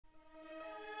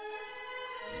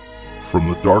From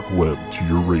the dark web to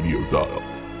your radio dial,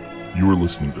 you are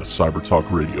listening to Cyber Talk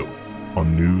Radio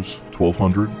on News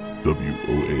 1200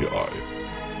 WOAI.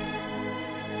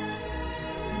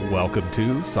 Welcome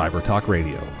to Cyber Talk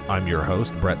Radio. I'm your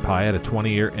host, Brett Pyatt, a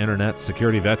 20-year internet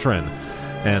security veteran.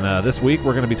 And this week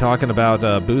we're going to be talking about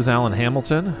Booz Allen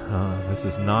Hamilton. This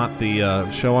is not the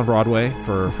show on Broadway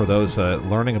for those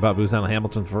learning about Booz Allen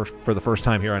Hamilton for the first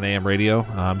time here on AM radio.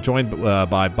 I'm joined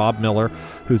by Bob Miller,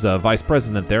 who's a vice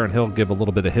president there, and he'll give a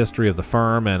little bit of history of the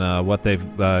firm and what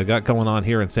they've got going on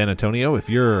here in San Antonio. If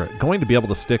you're going to be able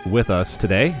to stick with us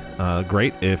today,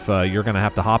 great. If you're going to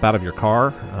have to hop out of your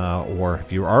car, or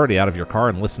if you're already out of your car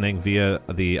and listening via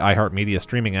the iHeartMedia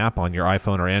streaming app on your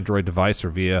iPhone or Android device, or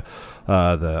via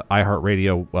the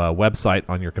iHeartRadio website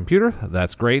on your computer,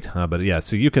 that's great. But yeah,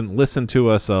 so you can listen to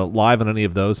us live on any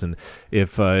of those. And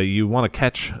if you want to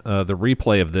catch the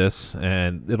replay of this,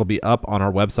 and it'll be up on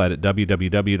our website at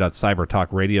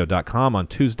www.cybertalkradio.com on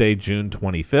Tuesday, June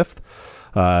 25th.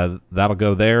 That'll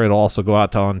go there. It'll also go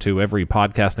out onto every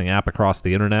podcasting app across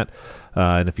the internet.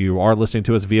 And if you are listening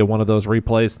to us via one of those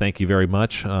replays, thank you very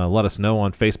much. Let us know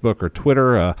on Facebook or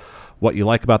Twitter what you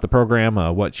like about the program,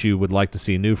 what you would like to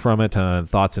see new from it,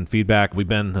 thoughts and feedback. We've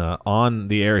been on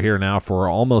the air here now for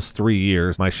almost 3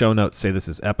 years. My show notes say this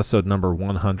is episode number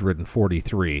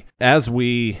 143. As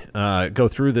we go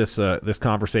through this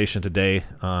conversation today,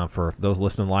 for those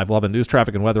listening live, we'll have a news,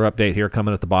 traffic, and weather update here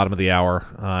coming at the bottom of the hour.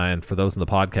 And for those in the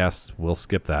podcasts, we'll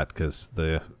skip that because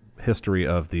the history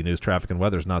of the news, traffic, and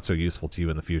weather is not so useful to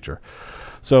you in the future.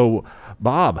 So,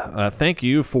 Bob, thank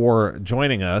you for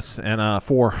joining us. And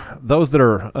for those that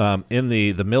are in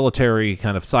the military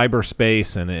kind of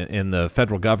cyberspace and in the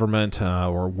federal government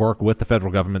or work with the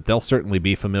federal government, they'll certainly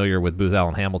be familiar with Booz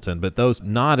Allen Hamilton. But those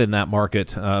not in that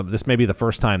market, this may be the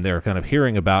first time they're kind of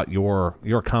hearing about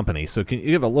your company. So can you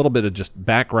give a little bit of just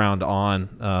background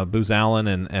on Booz Allen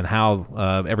and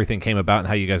how everything came about and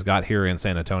how you guys got here in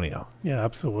San Antonio? Yeah,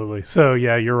 absolutely. So,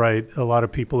 yeah, you're right. A lot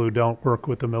of people who don't work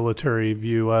with the military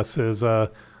view us as a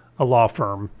law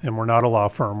firm, and we're not a law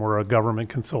firm. We're a government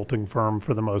consulting firm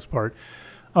for the most part.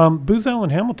 Booz Allen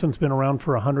Hamilton's been around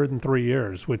for 103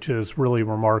 years, which is really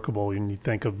remarkable when you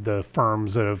think of the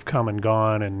firms that have come and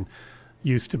gone and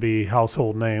used to be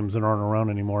household names and aren't around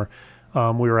anymore.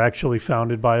 We were actually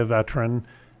founded by a veteran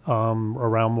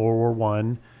around World War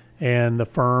I, and the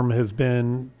firm has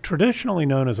been traditionally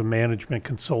known as a management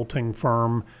consulting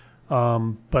firm,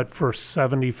 but for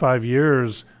 75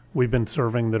 years, we've been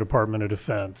serving the Department of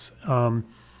Defense. And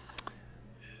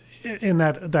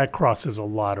that crosses a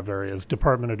lot of areas.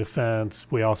 Department of Defense,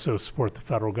 we also support the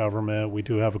federal government. We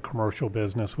do have a commercial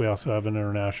business. We also have an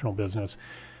international business.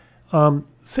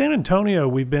 San Antonio,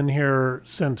 we've been here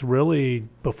since really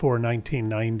before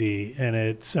 1990, and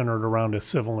it centered around a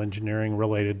civil engineering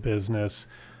related business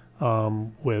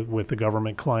with the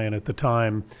government client at the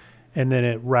time. And then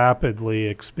it rapidly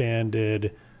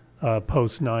expanded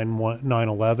post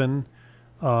 9/11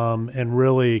 and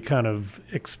really kind of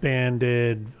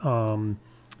expanded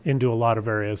into a lot of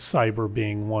areas, cyber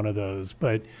being one of those.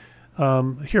 But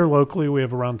here locally, we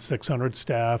have around 600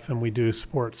 staff, and we do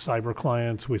support cyber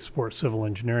clients. We support civil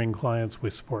engineering clients. We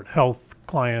support health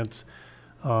clients.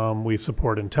 We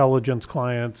support intelligence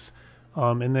clients,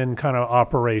 and then kind of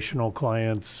operational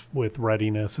clients with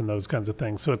readiness and those kinds of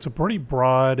things. So it's a pretty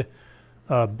broad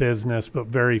business, but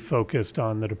very focused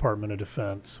on the Department of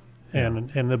Defense.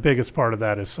 And the biggest part of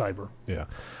that is cyber. Yeah.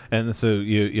 And so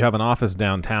you have an office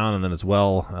downtown, and then as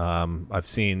well, I've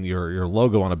seen your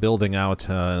logo on a building out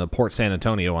in Port San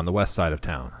Antonio on the west side of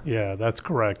town. Yeah, that's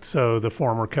correct. So the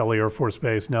former Kelly Air Force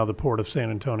Base, now the Port of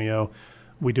San Antonio,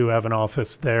 we do have an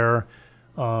office there.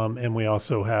 And we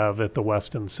also have at the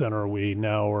Westin Center, we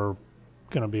now are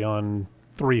going to be on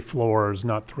 3 floors,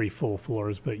 not 3 full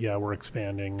floors, but yeah, we're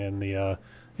expanding in the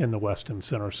Westin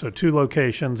Center. So 2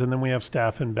 locations, and then we have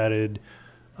staff embedded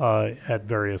at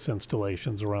various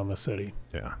installations around the city.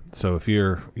 Yeah. So if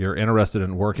you're interested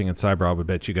in working in cyber, I would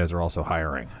bet you guys are also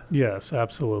hiring. Yes,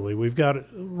 absolutely.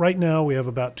 Right now we have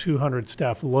about 200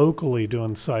 staff locally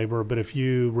doing cyber, but if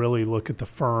you really look at the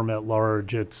firm at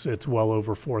large, it's well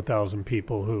over 4,000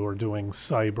 people who are doing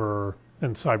cyber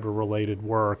and cyber related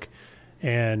work.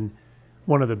 And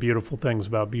one of the beautiful things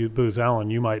about Booz Allen,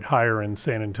 you might hire in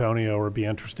San Antonio or be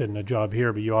interested in a job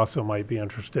here, but you also might be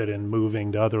interested in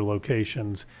moving to other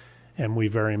locations. And we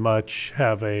very much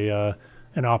have an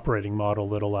operating model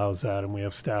that allows that. And we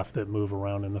have staff that move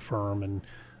around in the firm and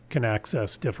can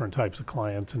access different types of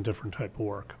clients and different type of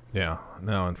work. Yeah,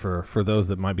 no, and for those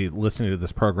that might be listening to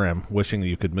this program wishing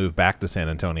you could move back to San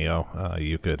Antonio,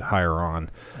 you could hire on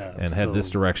and head this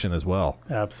direction as well.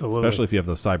 Absolutely. Especially if you have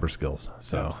those cyber skills.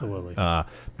 So, absolutely.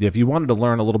 If you wanted to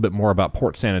learn a little bit more about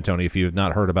Port San Antonio, if you have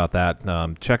not heard about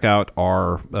that, check out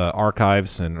our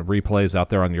archives and replays out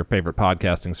there on your favorite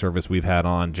podcasting service. We've had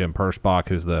on Jim Perschbach,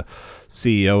 who's the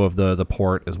CEO of the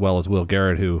port, as well as Will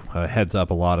Garrett, who heads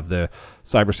up a lot of the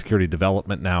cybersecurity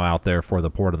development now out there for the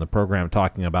port and the program,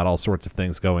 talking about all sorts of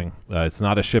things going. It's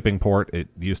not a shipping port. It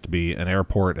used to be an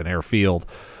airport, an airfield,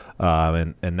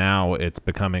 and now it's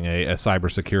becoming a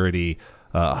cybersecurity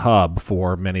hub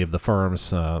for many of the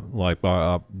firms like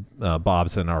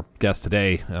Bob's and our guest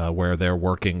today, where they're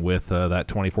working with that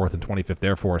 24th and 25th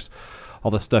Air Force.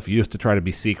 All this stuff used to try to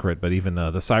be secret, but even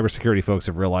the cybersecurity folks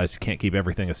have realized you can't keep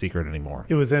everything a secret anymore.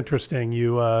 It was interesting.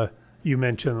 You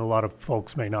mentioned a lot of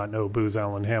folks may not know Booz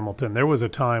Allen Hamilton. There was a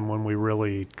time when we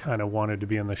really kind of wanted to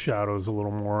be in the shadows a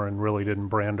little more and really didn't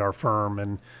brand our firm.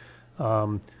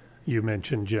 And you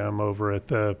mentioned Jim over at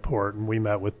the port, and we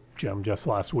met with Jim just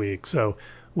last week. So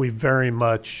we very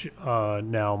much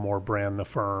now more brand the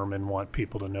firm and want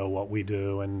people to know what we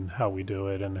do and how we do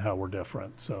it and how we're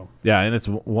different. So yeah, and it's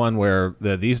one where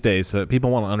these days people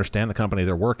want to understand the company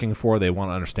they're working for. They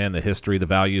want to understand the history, the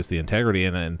values, the integrity,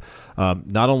 and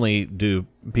not only do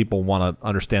people want to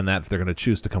understand that if they're going to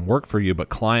choose to come work for you, but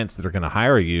clients that are going to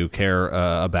hire you care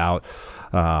about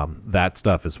that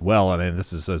stuff as well. And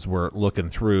this is as we're looking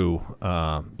through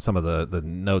some of the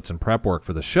notes and prep work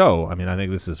for the show. I mean, I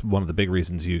think this is one of the big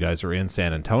reasons you guys are in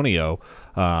San Antonio,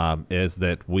 is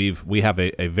that we have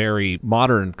a very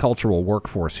modern cultural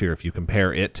workforce here. If you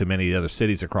compare it to many other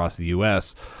cities across the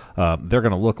U.S., they're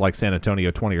going to look like San Antonio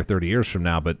 20 or 30 years from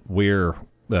now, but we're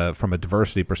from a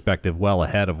diversity perspective well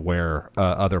ahead of where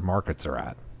other markets are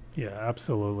at. Yeah,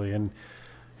 absolutely. And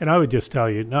I would just tell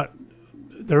you,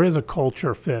 there is a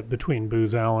culture fit between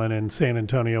Booz Allen and San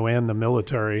Antonio and the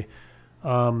military.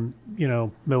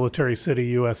 Military City,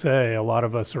 USA, a lot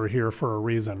of us are here for a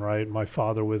reason, right? My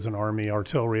father was an Army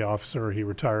artillery officer. He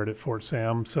retired at Fort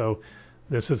Sam. So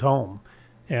this is home.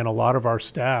 And a lot of our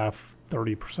staff,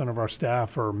 30% of our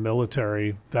staff are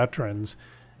military veterans,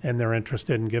 and they're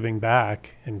interested in giving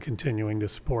back and continuing to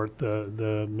support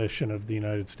the mission of the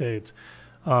United States.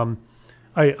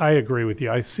 I agree with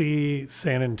you. I see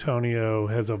San Antonio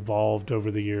has evolved over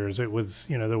the years. It was,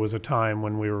 there was a time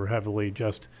when we were heavily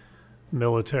just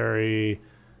military,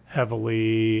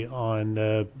 heavily on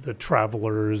the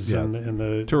travelers and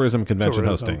the tourism convention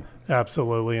hosting.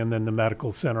 Absolutely. And then the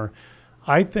medical center.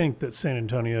 I think that San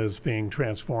Antonio is being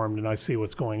transformed, and I see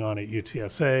what's going on at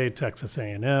UTSA, Texas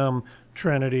A&M,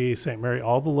 Trinity, St. Mary,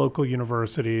 all the local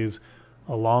universities,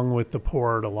 along with the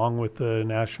port, along with the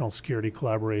National Security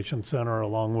Collaboration Center,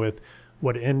 along with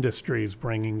what industry is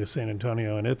bringing to San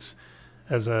Antonio. And it's,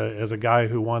 as a guy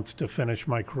who wants to finish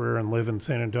my career and live in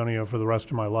San Antonio for the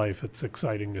rest of my life, it's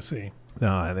exciting to see.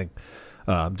 No, I think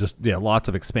lots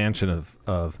of expansion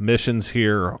of missions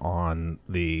here on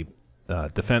the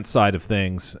defense side of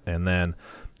things, and then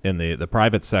in the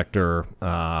private sector,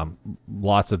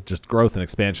 lots of just growth and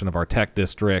expansion of our tech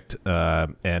district,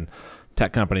 and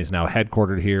tech companies now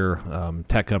headquartered here,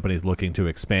 tech companies looking to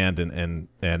expand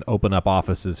and open up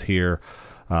offices here.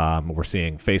 We're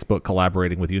seeing Facebook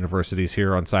collaborating with universities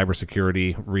here on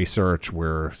cybersecurity research.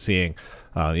 We're seeing,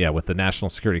 with the National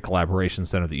Security Collaboration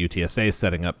Center, the UTSA is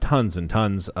setting up tons and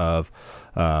tons of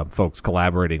folks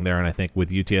collaborating there. And I think with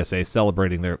UTSA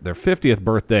celebrating their 50th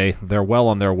birthday, they're well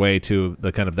on their way to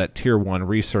the kind of that tier 1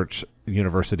 research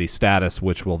university status,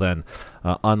 which will then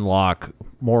unlock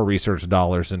more research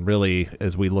dollars. And really,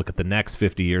 as we look at the next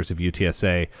 50 years of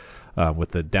UTSA, with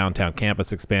the downtown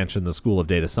campus expansion, the School of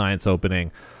Data Science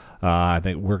opening, I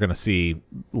think we're going to see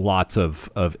lots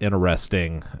of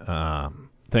interesting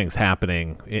things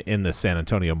happening in the San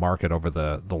Antonio market over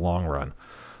the long run.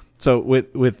 So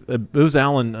with Booz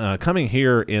Allen coming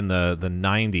here in the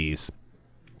 90s,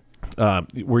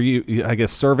 were you, I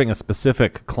guess, serving a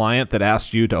specific client that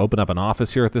asked you to open up an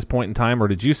office here at this point in time, or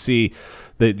did you see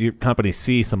that your company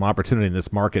see some opportunity in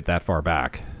this market that far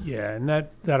back? Yeah, and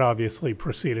that obviously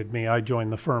preceded me. I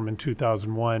joined the firm in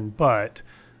 2001, but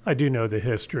I do know the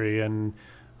history. And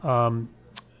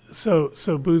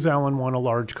so Booz Allen won a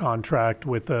large contract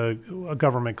with a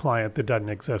government client that doesn't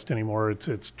exist anymore.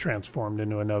 It's transformed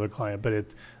into another client, but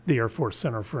it's the Air Force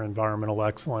Center for Environmental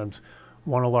Excellence,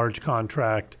 won a large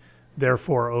contract,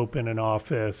 therefore opened an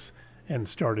office and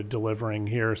started delivering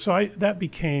here. So that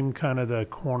became kind of the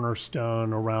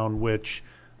cornerstone around which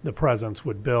the presence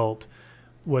was built.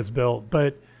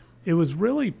 But it was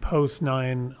really post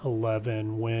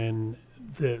 9/11 when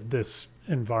this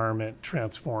environment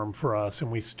transformed for us,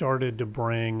 and we started to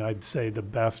bring, I'd say, the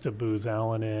best of Booz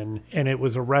Allen in. And it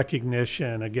was a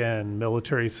recognition, again,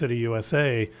 Military City,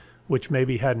 USA, which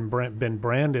maybe hadn't been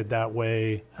branded that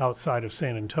way outside of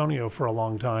San Antonio for a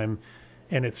long time,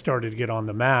 and it started to get on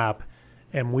the map.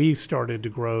 And we started to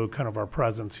grow kind of our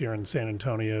presence here in San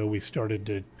Antonio. We started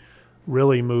to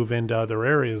really move into other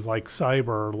areas like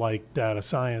cyber, like data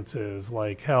sciences,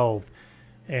 like health.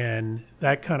 And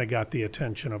that kind of got the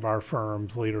attention of our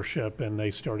firm's leadership, and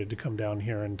they started to come down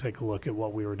here and take a look at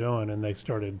what we were doing, and they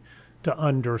started to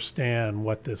understand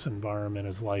what this environment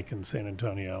is like in San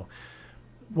Antonio.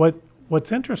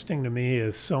 What's interesting to me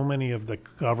is so many of the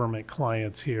government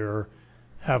clients here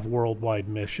have worldwide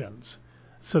missions.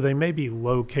 So they may be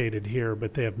located here,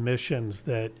 but they have missions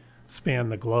that span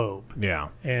the globe. Yeah.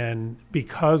 And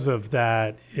because of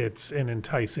that, it's an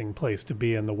enticing place to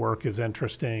be, and the work is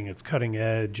interesting, it's cutting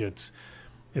edge, it's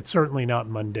certainly not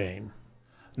mundane.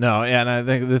 No, and I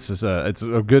think this is it's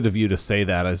good of you to say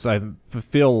that, as I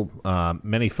feel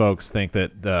many folks think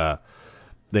that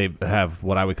they have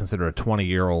what I would consider a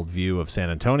 20-year-old view of San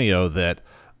Antonio, that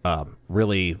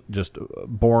really just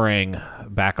boring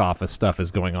back office stuff is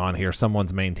going on here.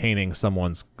 Someone's maintaining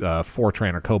someone's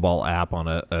Fortran or COBOL app on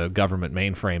a government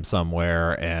mainframe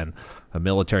somewhere, and a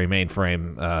military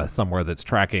mainframe somewhere that's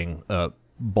tracking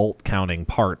bolt counting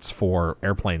parts for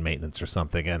airplane maintenance or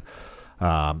something. And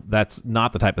that's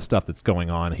not the type of stuff that's going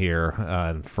on here.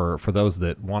 And for those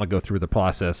that want to go through the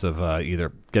process of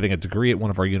either getting a degree at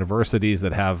one of our universities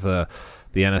that have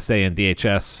the NSA and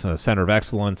DHS Center of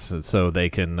Excellence, so they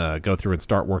can go through and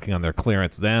start working on their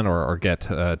clearance then, or get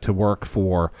to work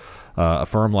for a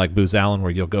firm like Booz Allen,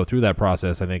 where you'll go through that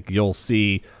process, I think you'll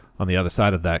see on the other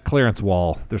side of that clearance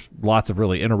wall, there's lots of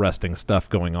really interesting stuff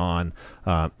going on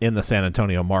in the San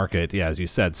Antonio market. Yeah, as you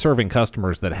said, serving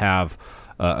customers that have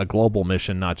a global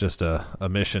mission, not just a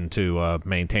mission to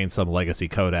maintain some legacy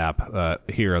code app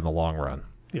here in the long run.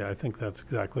 Yeah, I think that's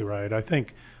exactly right. I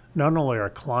think not only our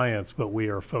clients, but we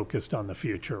are focused on the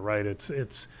future, right?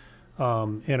 It's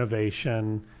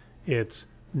innovation. It's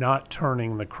not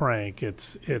turning the crank.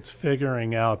 It's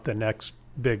figuring out the next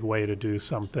big way to do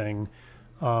something.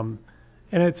 And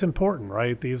it's important,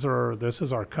 right? This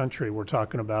is our country we're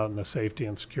talking about, and the safety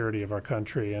and security of our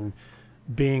country. And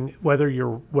being whether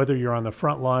you're on the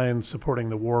front lines supporting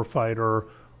the warfighter,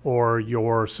 or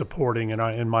you're supporting,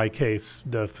 in my case,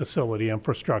 the facility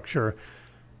infrastructure,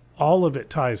 all of it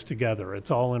ties together.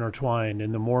 It's all intertwined.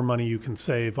 And the more money you can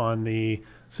save on the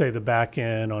back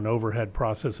end, on overhead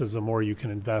processes, the more you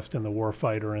can invest in the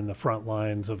warfighter in the front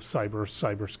lines of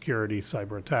cybersecurity,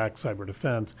 cyber attack, cyber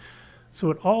defense.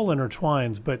 So it all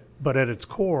intertwines, but at its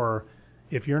core,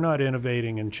 if you're not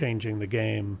innovating and changing the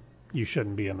game, you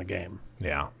shouldn't be in the game.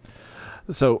 Yeah.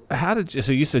 So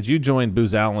you said you joined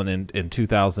Booz Allen in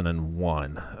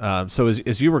 2001. So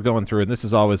as you were going through, and this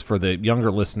is always for the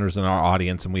younger listeners in our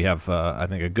audience, and we have, I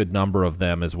think, a good number of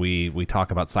them as we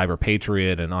talk about Cyber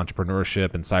Patriot and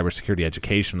entrepreneurship and cybersecurity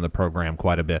education in the program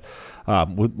quite a bit.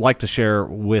 We'd like to share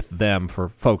with them, for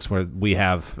folks where we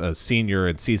have senior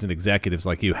and seasoned executives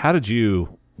like you, how did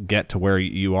you get to where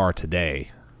you are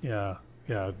today? Yeah.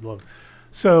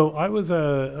 So I was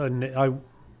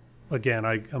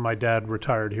my dad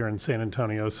retired here in San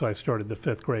Antonio, so I started the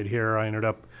 5th grade here. I ended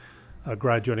up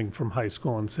graduating from high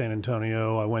school in San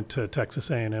Antonio. I went to Texas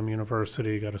A&M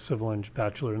University, got a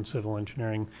bachelor in civil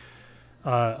engineering.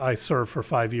 I served for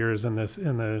 5 years in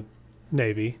the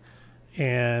Navy,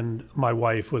 and my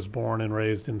wife was born and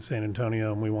raised in San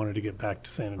Antonio, and we wanted to get back to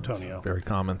San Antonio. That's a very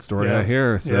common story I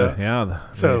hear.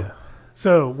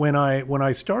 So when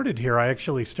I started here, I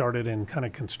actually started in kind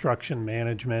of construction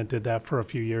management, did that for a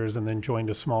few years, and then joined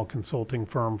a small consulting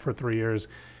firm for 3 years.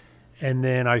 And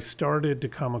then I started to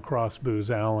come across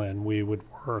Booz Allen. We would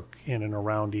work in and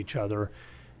around each other,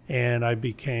 and I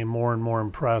became more and more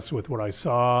impressed with what I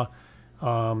saw.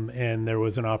 And there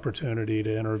was an opportunity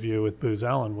to interview with Booz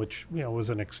Allen, which was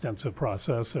an extensive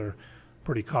process. They're a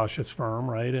pretty cautious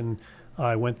firm, right? And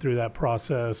I went through that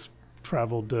process,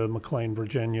 traveled to McLean,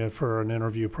 Virginia for an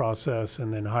interview process,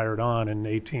 and then hired on. And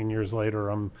 18 years later,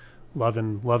 I'm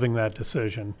loving that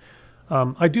decision.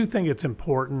 I do think it's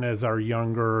important, as your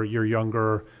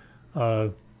younger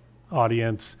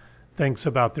audience thinks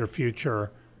about their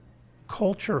future.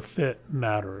 Culture fit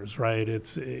matters,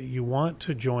 right? You want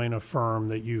to join a firm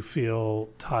that you feel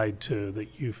tied to,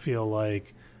 that you feel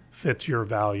like fits your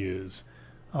values.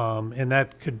 And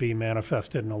that could be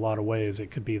manifested in a lot of ways. It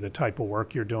could be the type of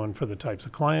work you're doing for the types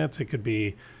of clients. It could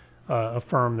be a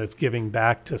firm that's giving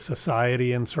back to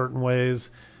society in certain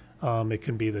ways. It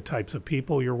can be the types of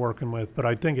people you're working with. But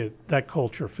I think that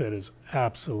culture fit is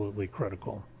absolutely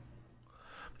critical.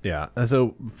 Yeah. And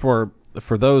so for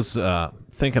those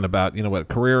thinking about, what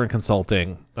career in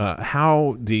consulting,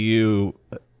 how do you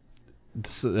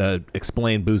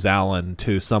explain Booz Allen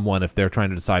to someone if they're trying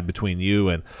to decide between you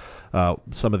and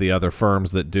some of the other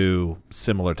firms that do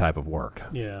similar type of work?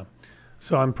 Yeah.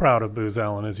 So I'm proud of Booz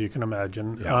Allen, as you can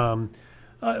imagine. Yeah.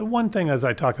 One thing as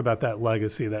I talk about that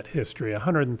legacy, that history,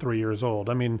 103 years old,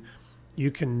 I mean, you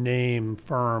can name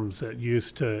firms that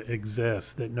used to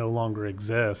exist that no longer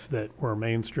exist that were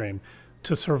mainstream.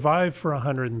 To survive for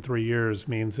 103 years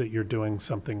means that you're doing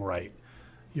something right.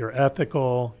 You're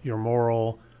ethical, you're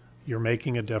moral, you're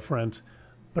making a difference.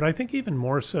 But I think even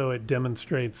more so, it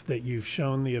demonstrates that you've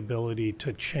shown the ability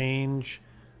to change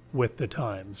with the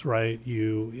times, right?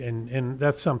 And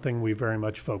that's something we very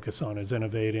much focus on, is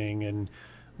innovating, and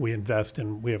we have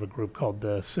a group called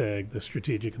the SIG, the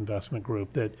Strategic Investment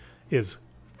Group, that is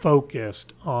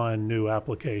focused on new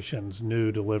applications,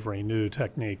 new delivery, new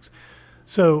techniques.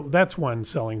 So that's one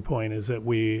selling point, is that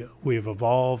we've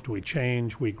evolved, we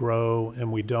change, we grow,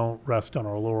 and we don't rest on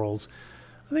our laurels.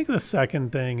 I think the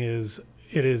second thing is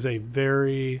it is a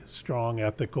very strong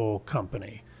ethical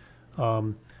company.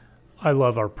 I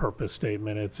love our purpose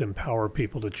statement. It's empower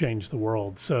people to change the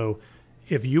world. So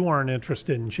if you aren't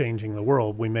interested in changing the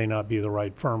world, we may not be the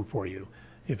right firm for you.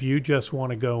 If you just want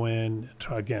to go in,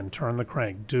 again, turn the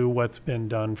crank, do what's been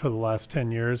done for the last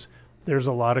 10 years, there's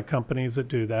a lot of companies that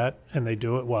do that, and they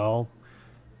do it well.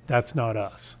 That's not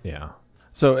us. Yeah.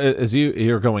 So as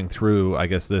you're going through, I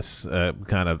guess this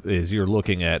kind of is, you're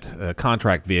looking at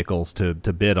contract vehicles to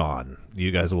bid on.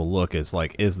 You guys will look as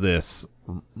like, is this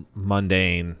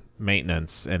mundane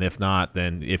maintenance? And if not,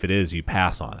 then if it is, you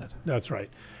pass on it. That's right.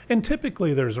 And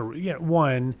typically there's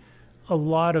a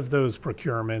lot of those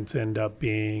procurements end up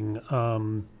being,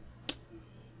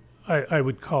 I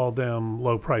would call them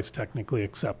low price technically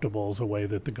acceptable, is a way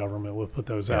that the government would put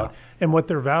those out. And what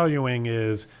they're valuing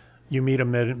is you meet a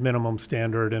minimum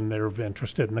standard and they're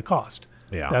interested in the cost.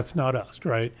 Yeah. That's not us,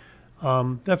 right?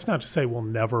 That's not to say we'll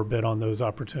never bid on those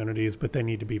opportunities, but they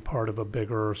need to be part of a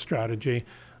bigger strategy.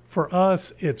 For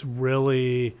us, it's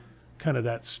really kind of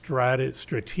that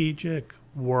strategic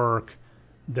work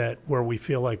where we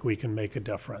feel like we can make a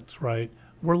difference, right?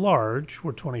 We're large.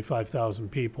 We're 25,000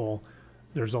 people.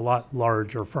 There's a lot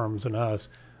larger firms than us.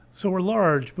 So we're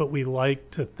large, but we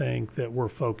like to think that we're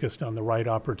focused on the right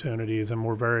opportunities, and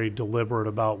we're very deliberate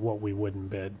about what we wouldn't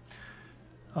bid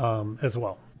as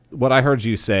well. What I heard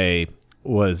you say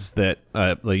was that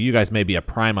you guys may be a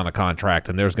prime on a contract,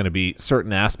 and there's going to be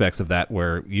certain aspects of that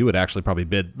where you would actually probably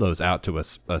bid those out to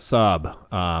a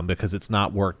sub because it's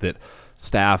not work that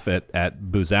staff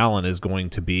at Booz Allen is going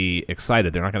to be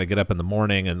excited. They're not going to get up in the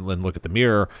morning and look at the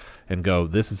mirror and go,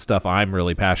 this is stuff I'm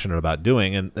really passionate about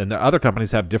doing. And the other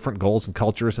companies have different goals and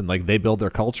cultures, and like they build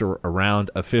their culture around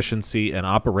efficiency and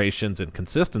operations and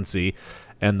consistency.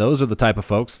 And those are the type of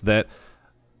folks that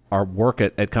work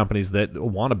at companies that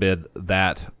want to bid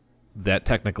that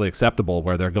technically acceptable,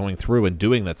 where they're going through and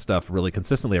doing that stuff really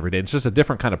consistently every day. It's just a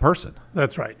different kind of person.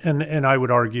 That's right. And I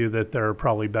would argue that they're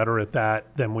probably better at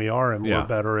that than we are, and Yeah. we're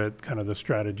better at kind of the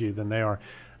strategy than they are.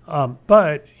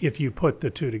 But if you put the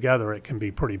two together, it can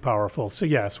be pretty powerful. So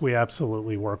yes, we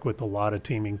absolutely work with a lot of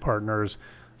teaming partners.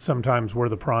 Sometimes we're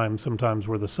the prime, sometimes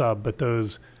we're the sub, but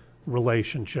those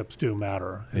relationships do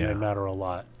matter, and they matter a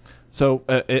lot. So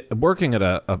working at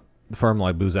a firm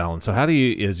like Booz Allen, so how do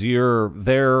you, as you're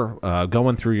there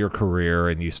going through your career,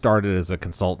 and you started as a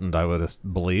consultant, I would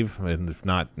believe, and if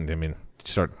not, I mean,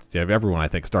 everyone I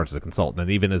think starts as a consultant,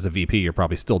 and even as a VP, you're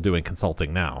probably still doing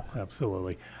consulting now.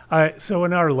 Absolutely. So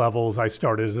in our levels, I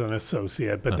started as an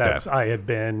associate, but I had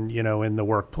been, in the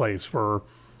workplace for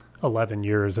 11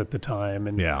 years at the time.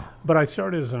 But I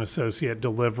started as an associate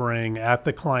delivering at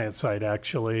the client site,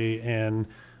 actually, and,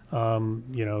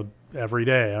 every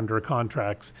day under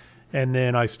contracts. And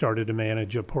then I started to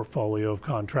manage a portfolio of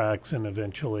contracts, and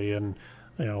eventually a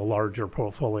larger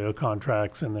portfolio of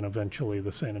contracts, and then eventually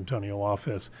the San Antonio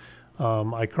office.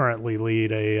 I currently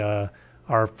lead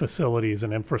our facilities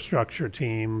and infrastructure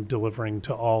team, delivering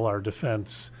to all our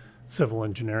defense civil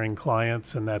engineering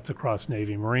clients, and that's across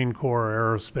Navy, Marine Corps,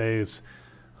 aerospace,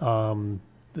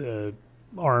 the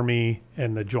Army,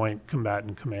 and the Joint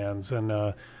Combatant Commands. And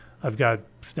I've got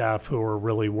staff who are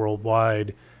really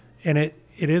worldwide. And it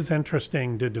is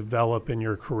interesting to develop in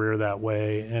your career that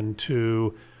way, and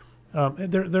to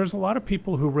there's a lot of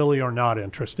people who really are not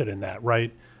interested in that,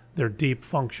 right? They're deep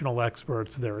functional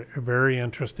experts. They're very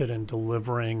interested in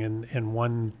delivering in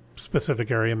one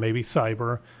specific area, maybe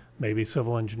cyber, maybe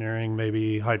civil engineering,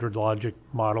 maybe hydrologic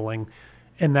modeling,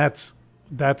 and that's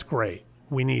great.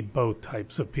 We need both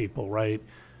types of people, right?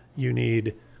 You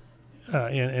need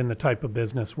in the type of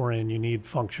business we're in, you need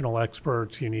functional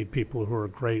experts. You need people who are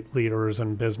great leaders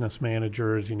and business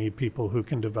managers. You need people who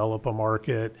can develop a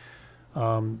market.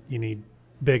 You need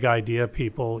big idea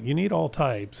people. You need all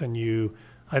types. And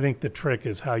I think the trick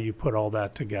is how you put all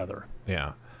that together.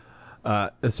 Yeah.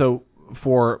 So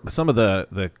for some of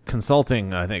the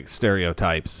consulting, I think,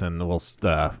 stereotypes, and we'll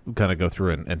kind of go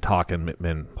through and talk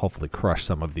and hopefully crush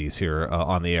some of these here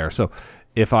on the air. So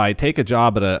if I take a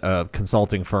job at a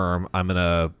consulting firm,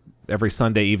 every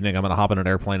Sunday evening, I'm going to hop on an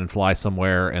airplane and fly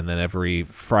somewhere, and then every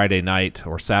Friday night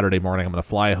or Saturday morning, I'm going to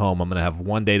fly home. I'm going to have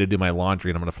one day to do my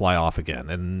laundry, and I'm going to fly off again.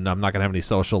 And I'm not going to have any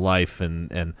social life.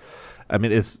 And I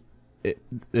mean,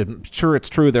 sure, it's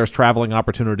true. There's traveling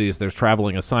opportunities. There's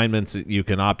traveling assignments. You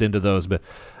can opt into those. But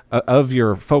of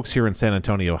your folks here in San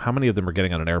Antonio, how many of them are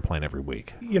getting on an airplane every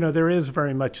week? There is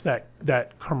very much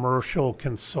that commercial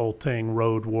consulting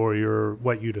road warrior,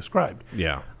 what you described.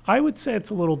 Yeah. I would say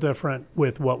it's a little different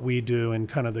with what we do in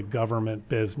kind of the government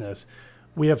business.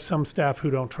 We have some staff who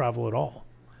don't travel at all.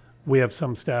 We have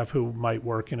some staff who might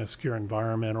work in a secure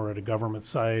environment or at a government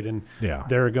site, and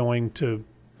they're going to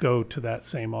go to that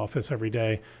same office every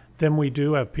day. Then we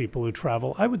do have people who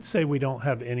travel. I would say we don't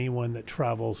have anyone that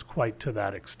travels quite to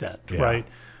that extent, right?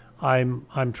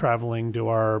 I'm traveling to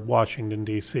our Washington,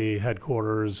 D.C.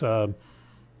 headquarters a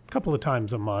couple of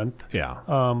times a month. Yeah.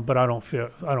 But I don't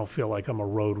feel like I'm a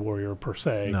road warrior per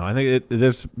se. No, I think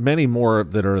there's many more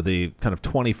that are the kind of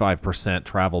 25%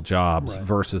 travel jobs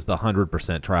versus the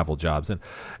 100% travel jobs.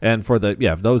 And for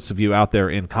those of you out there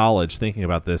in college thinking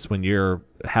about this, when you're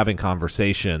having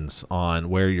conversations on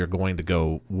where you're going to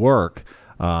go work,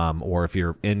 or if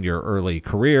you're in your early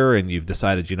career and you've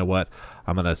decided, you know what,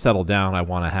 I'm going to settle down. I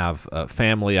want to have a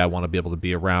family. I want to be able to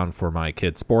be around for my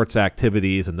kids' sports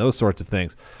activities and those sorts of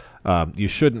things. You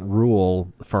shouldn't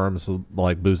rule firms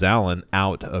like Booz Allen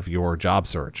out of your job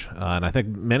search. And I think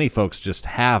many folks just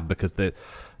have, because they've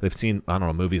seen, I don't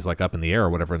know, movies like Up in the Air or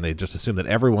whatever, and they just assume that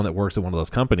everyone that works at one of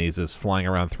those companies is flying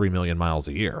around 3 million miles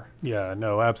a year. Yeah,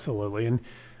 no, absolutely. And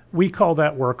we call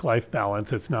that work-life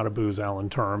balance. It's not a Booz Allen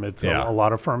term. It's a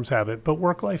lot of firms have it, but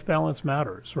work-life balance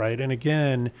matters, right? And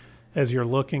again, as you're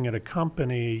looking at a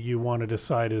company, you want to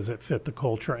decide, does it fit the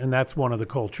culture? And that's one of the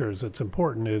cultures that's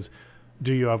important is,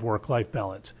 do you have work-life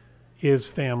balance? Is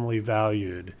family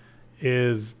valued?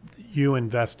 Is you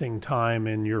investing time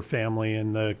in your family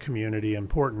and the community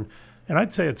important? And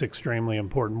I'd say it's extremely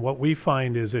important. What we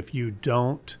find is if you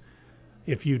don't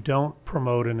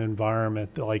promote an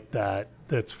environment like that,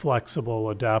 that's flexible,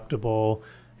 adaptable,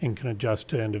 and can adjust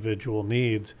to individual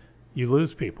needs, you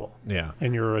lose people. Yeah.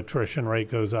 And your attrition rate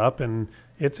goes up, and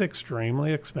it's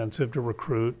extremely expensive to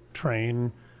recruit,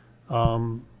 train,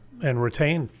 and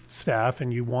retain staff,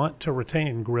 and you want to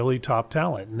retain really top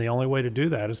talent. And the only way to do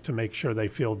that is to make sure they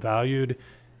feel valued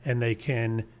and they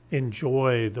can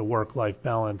enjoy the work-life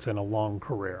balance in a long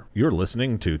career. You're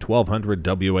listening to 1200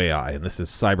 WAI, and this is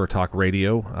Cyber Talk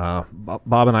Radio.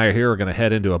 Bob and I are going to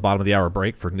head into a bottom-of-the-hour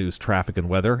break for news, traffic, and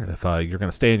weather. If you're going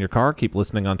to stay in your car, keep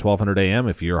listening on 1200 AM.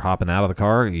 If you're hopping out of the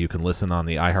car, you can listen on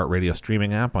the iHeartRadio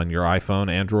streaming app on your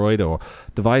iPhone, Android, or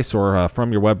device, or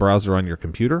from your web browser on your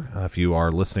computer. If you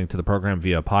are listening to the program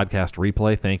via podcast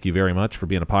replay, thank you very much for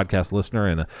being a podcast listener.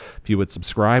 And if you would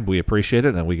subscribe, we appreciate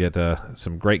it. And we get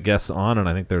some great guests on, and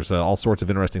I think there's all sorts of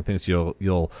interesting things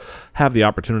you'll have the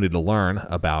opportunity to learn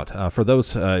about. For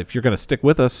those, if you're going to stick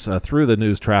with us through the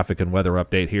news, traffic, and weather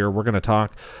update here, we're going to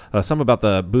talk some about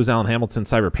the Booz Allen Hamilton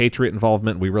Cyber Patriot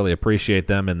involvement. We really appreciate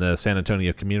them in the San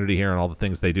Antonio community here and all the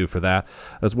things they do for that,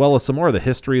 as well as some more of the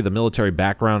history, the military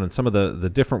background, and some of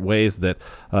the different ways that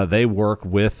they work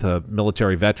with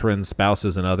military veterans,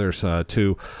 spouses, and others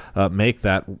to make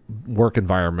that work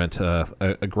environment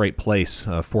a great place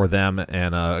for them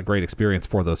and a great experience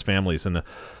for those families. And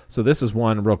so this is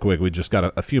one real quick. We just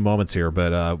got a few moments here,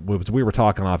 but we were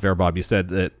talking off air, Bob. You said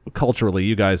that culturally,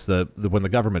 you guys, when the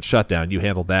government shut down, you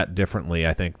handled that differently,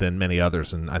 I think, than many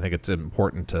others, and I think it's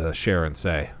important to share and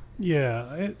say.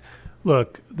 Yeah.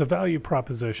 Look, the value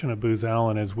proposition of Booz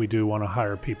Allen is we do want to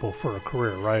hire people for a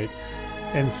career, right?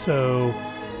 And so,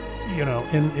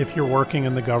 if you're working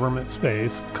in the government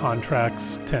space,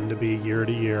 contracts tend to be year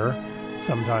to year.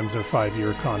 Sometimes they're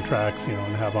 5-year contracts, and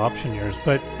have option years,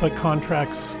 but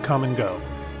contracts come and go.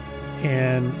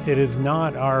 And it is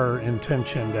not our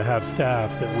intention to have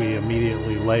staff that we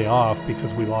immediately lay off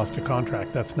because we lost a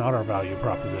contract. That's not our value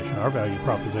proposition. Our value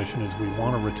proposition is we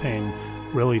want to retain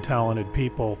really talented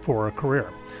people for a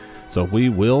career. So we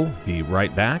will be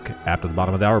right back after the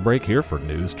bottom of the hour break here for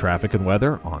news, traffic, and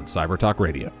weather on Cyber Talk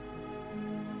Radio.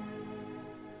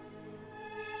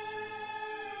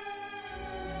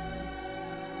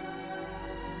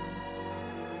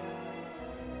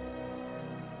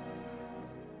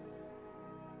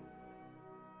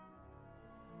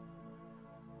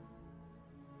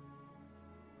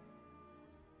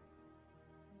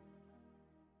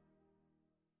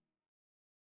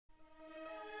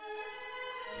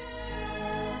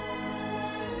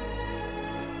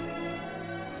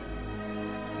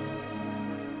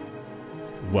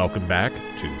 Welcome back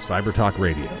to Cyber Talk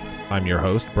Radio. I'm your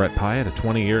host, Brett Pyatt, a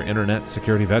 20-year internet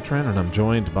security veteran, and I'm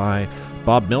joined by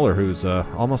Bob Miller, who's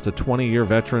almost a 20-year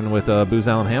veteran with Booz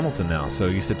Allen Hamilton now. So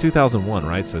you said 2001,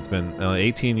 right? So it's been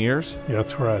 18 years? Yeah,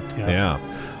 that's correct. Yeah.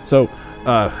 So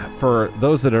for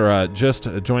those that are just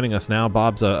joining us now,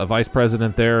 Bob's a vice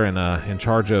president there and in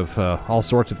charge of all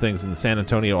sorts of things in the San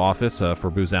Antonio office for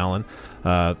Booz Allen.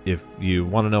 If you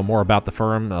want to know more about the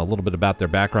firm, a little bit about their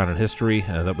background and history,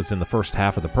 that was in the first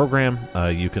half of the program.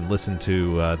 You can listen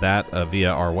to that via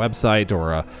our website,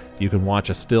 or you can watch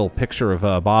a still picture of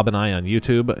Bob and I on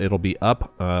YouTube. It'll be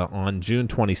up on June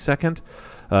 22nd.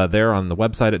 There on the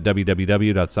website at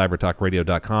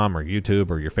www.cybertalkradio.com or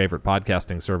YouTube or your favorite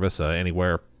podcasting service,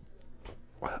 anywhere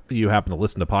you happen to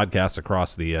listen to podcasts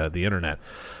across the internet.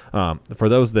 For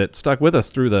those that stuck with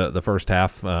us through the first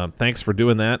half, thanks for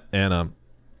doing that. And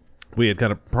we had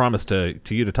kind of promised to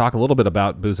you to talk a little bit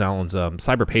about Booz Allen's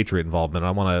Cyber Patriot involvement.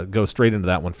 I want to go straight into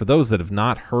that one. For those that have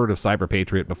not heard of Cyber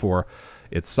Patriot before,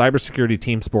 it's cybersecurity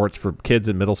team sports for kids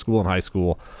in middle school and high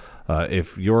school.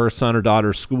 If your son or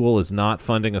daughter's school is not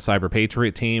funding a Cyber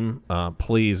Patriot team,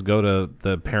 please go to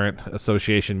the parent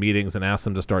association meetings and ask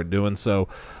them to start doing so.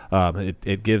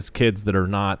 It gives kids that are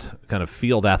not kind of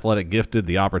field athletic gifted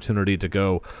the opportunity to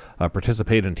go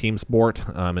participate in team sport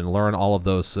and learn all of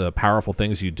those powerful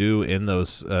things you do in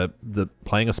those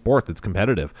playing a sport that's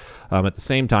competitive. At the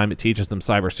same time, it teaches them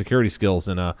cybersecurity skills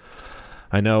in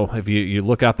I know if you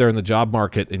look out there in the job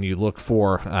market and you look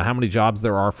for how many jobs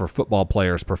there are for football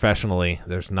players professionally,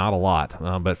 there's not a lot.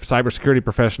 But for cybersecurity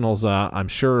professionals, I'm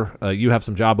sure you have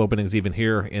some job openings even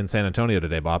here in San Antonio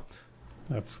today, Bob.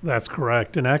 That's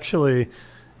correct. And actually,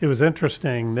 it was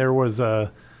interesting. There was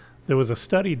a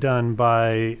study done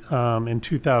by in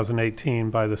 2018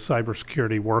 by the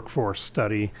Cybersecurity Workforce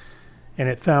Study. And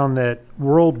it found that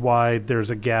worldwide there's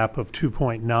a gap of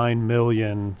 2.9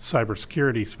 million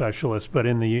cybersecurity specialists, but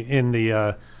in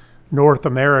the North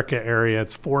America area,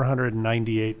 it's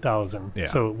 498,000. Yeah.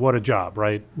 So what a job,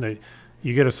 right?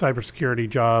 You get a cybersecurity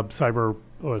job,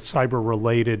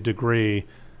 cyber-related degree,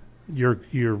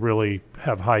 you really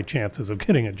have high chances of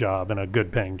getting a job and a good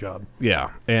paying job. Yeah,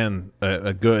 and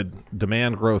a good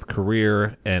demand growth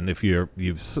career, and if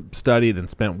you've studied and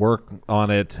spent work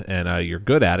on it and you're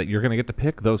good at it, you're going to get to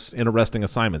pick those interesting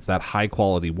assignments, that high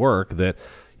quality work that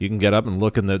you can get up and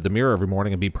look in the mirror every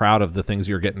morning and be proud of the things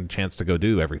you're getting a chance to go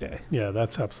do every day. Yeah,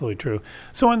 that's absolutely true.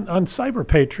 So on Cyber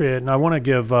Patriot, and I want to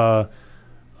give a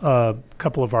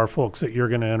couple of our folks that you're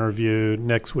going to interview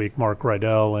next week, Mark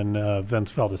Rydell and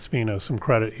Vince Valdespino, some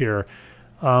credit here.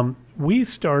 We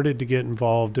started to get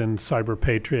involved in Cyber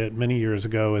Patriot many years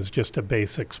ago as just a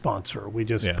basic sponsor. We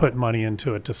just put money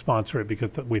into it to sponsor it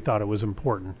because we thought it was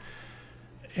important.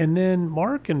 And then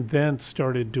Mark and Vince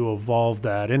started to evolve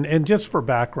that. And just for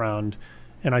background,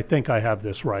 and I think I have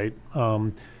this right,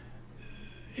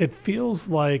 it feels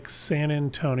like San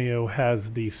Antonio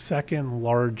has the second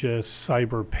largest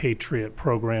Cyber Patriot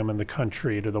program in the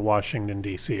country to the Washington,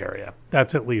 D.C. area.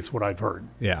 That's at least what I've heard.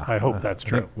 Yeah. I hope that's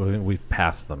true. We've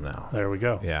passed them now. There we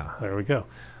go. Yeah. There we go.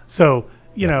 So,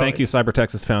 you know. Thank you, Cyber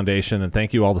Texas Foundation, and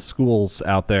thank you all the schools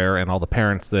out there and all the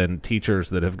parents and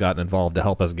teachers that have gotten involved to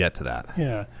help us get to that.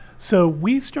 Yeah. So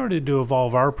we started to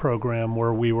evolve our program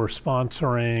where we were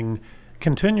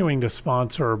continuing to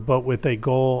sponsor, but with a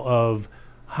goal of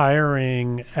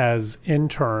hiring as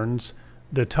interns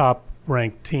the top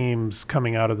ranked teams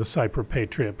coming out of the Cyber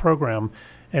Patriot program.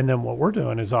 And then what we're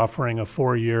doing is offering a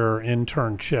 4-year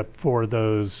internship for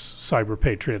those Cyber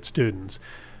Patriot students.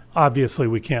 Obviously,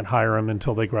 we can't hire them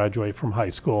until they graduate from high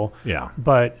school. Yeah.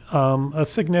 But a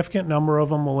significant number of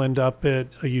them will end up at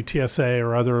a UTSA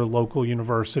or other local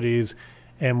universities,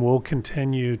 and we'll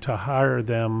continue to hire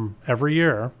them every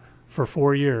year for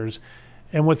 4 years.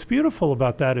 And what's beautiful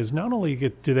about that is not only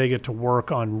do they get to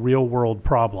work on real world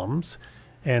problems,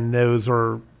 and those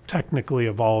are technically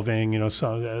evolving,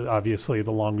 so obviously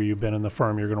the longer you've been in the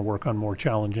firm, you're going to work on more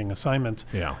challenging assignments.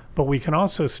 Yeah. But we can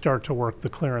also start to work the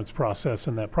clearance process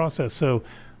in that process. So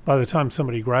by the time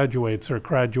somebody graduates, they're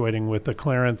graduating with the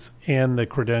clearance and the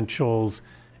credentials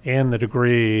and the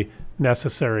degree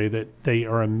necessary that they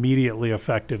are immediately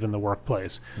effective in the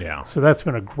workplace. Yeah. So that's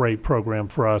been a great program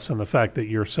for us, and the fact that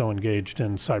you're so engaged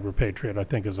in Cyber Patriot, I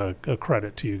think, is a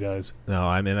credit to you guys. No,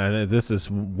 I mean, this is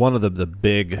one of the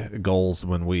big goals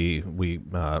when we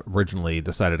originally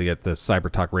decided to get the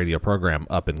Cyber Talk Radio program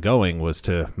up and going, was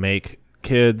to make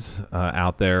kids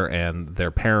out there and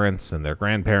their parents and their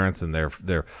grandparents and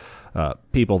their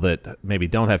people that maybe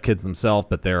don't have kids themselves,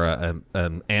 but they're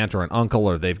an aunt or an uncle,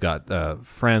 or they've got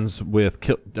friends with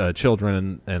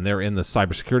children, and they're in the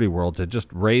cybersecurity world, to just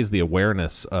raise the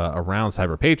awareness around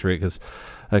Cyber Patriot, because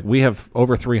we have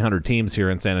over 300 teams here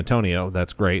in San Antonio.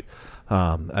 That's great.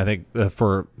 I think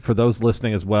for those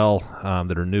listening as well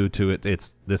that are new to it,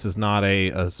 this is not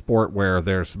a sport where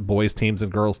there's boys teams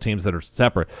and girls teams that are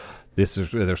separate.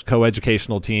 There's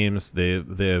co-educational teams.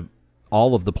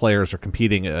 All of the players are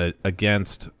competing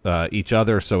against each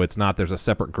other, so it's not there's a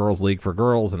separate girls league for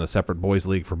girls and a separate boys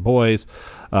league for boys.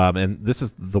 And this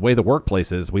is the way the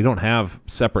workplace is. We don't have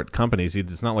separate companies.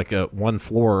 It's not like one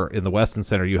floor in the Westin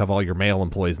Center you have all your male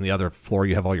employees, and the other floor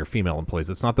you have all your female employees.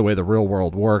 It's not the way the real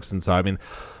world works. And so, I mean,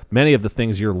 many of the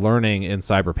things you're learning in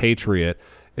Cyber Patriot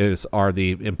are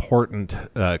the important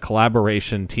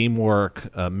collaboration,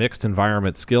 teamwork, mixed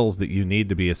environment skills that you need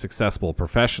to be a successful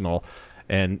professional.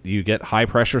 And you get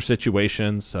high-pressure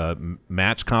situations,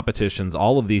 match competitions,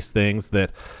 all of these things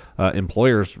that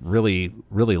employers really,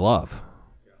 really love.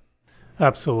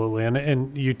 Absolutely.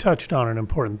 And you touched on an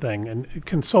important thing. And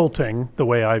consulting, the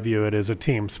way I view it, is a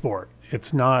team sport.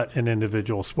 It's not an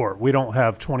individual sport. We don't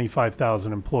have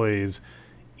 25,000 employees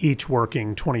each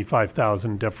working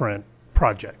 25,000 different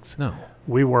projects. No.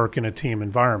 We work in a team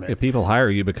environment. If people hire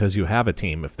you because you have a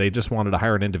team, if they just wanted to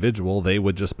hire an individual, they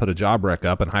would just put a job rec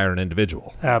up and hire an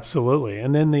individual. Absolutely.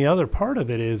 And then the other part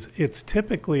of it is it's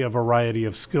typically a variety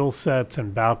of skill sets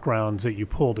and backgrounds that you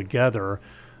pull together.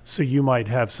 So you might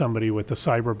have somebody with a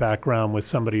cyber background, with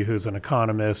somebody who's an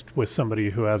economist, with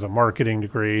somebody who has a marketing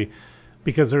degree,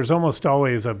 because there's almost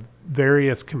always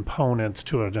various components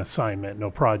to an assignment,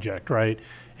 no project, right?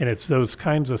 And it's those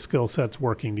kinds of skill sets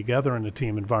working together in a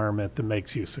team environment that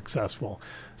makes you successful.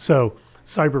 So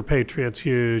Cyber Patriot's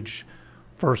huge,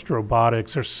 FIRST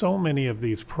Robotics. There's so many of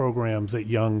these programs that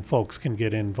young folks can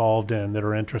get involved in that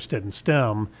are interested in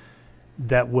STEM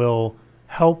that will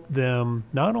help them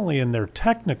not only in their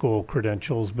technical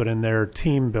credentials, but in their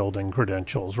team building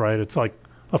credentials, right? It's like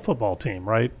a football team,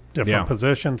 right? Different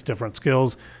positions, different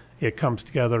skills. It comes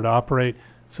together to operate.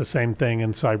 It's the same thing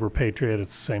in Cyber Patriot.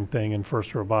 It's the same thing in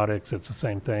FIRST Robotics. It's the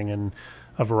same thing in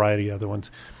a variety of other ones.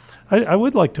 I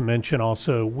would like to mention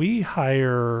also, we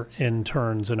hire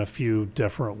interns in a few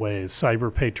different ways.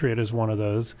 Cyber Patriot is one of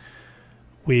those.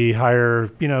 We hire,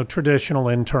 traditional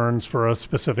interns for a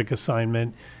specific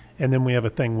assignment. And then we have a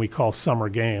thing we call summer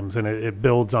games, and it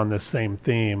builds on this same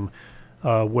theme,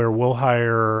 where we'll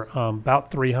hire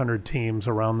about 300 teams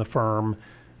around the firm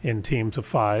in teams of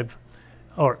 5,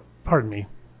 or pardon me,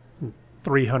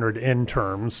 300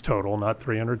 interns total, not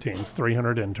 300 teams,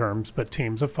 300 interns, but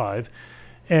teams of 5.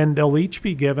 And they'll each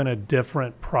be given a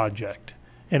different project.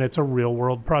 And it's a real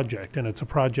world project. And it's a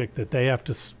project that they have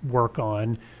to work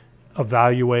on,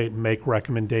 evaluate, make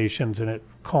recommendations. And it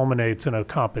culminates in a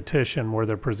competition where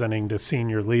they're presenting to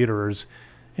senior leaders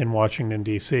in Washington,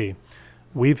 D.C.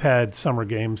 We've had summer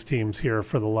games teams here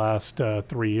for the last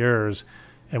 3 years.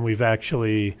 And we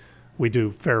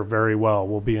do fare very well.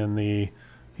 We'll be in the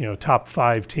top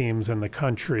 5 teams in the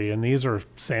country. And these are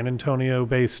San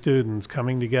Antonio-based students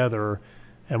coming together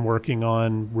and working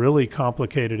on really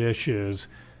complicated issues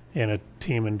in a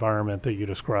team environment that you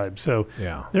described. So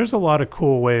there's a lot of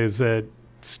cool ways that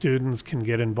students can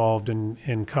get involved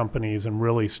in companies and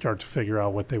really start to figure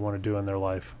out what they want to do in their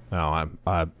life. Oh,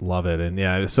 I love it.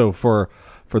 And so for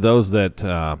those that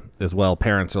as well,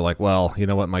 parents are like, well, you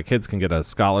know what, my kids can get a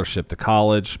scholarship to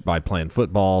college by playing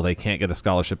football. They can't get a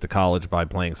scholarship to college by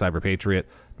playing Cyber Patriot.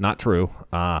 Not true.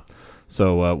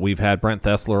 So we've had Brent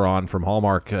Thessler on from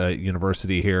Hallmark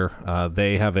University here.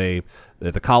 They have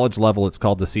at the college level, it's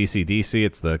called the CCDC.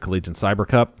 It's the Collegiate Cyber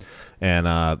Cup.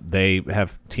 And they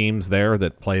have teams there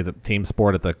that play the team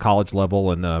sport at the college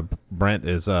level. And Brent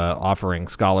is offering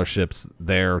scholarships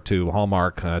there to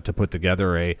Hallmark to put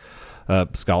together a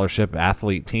scholarship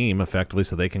athlete team effectively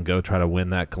so they can go try to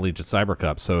win that Collegiate Cyber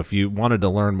Cup. So if you wanted to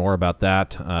learn more about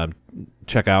that,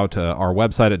 check out our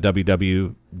website at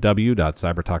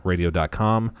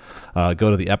www.cybertalkradio.com.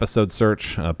 Go to the episode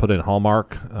search, put in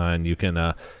Hallmark, and you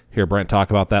can hear Brent talk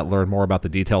about that, learn more about the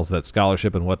details of that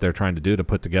scholarship and what they're trying to do to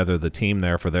put together the team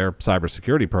there for their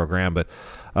cybersecurity program. But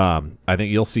I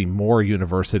think you'll see more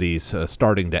universities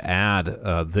starting to add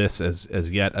this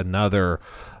as yet another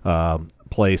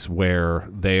place where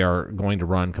they are going to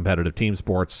run competitive team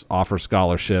sports, offer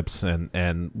scholarships,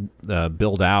 and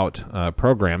build out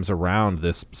programs around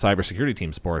this cybersecurity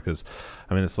team sport. Because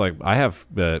I mean, it's like I have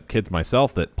kids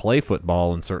myself that play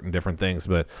football and certain different things,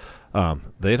 but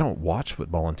they don't watch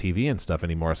football on TV and stuff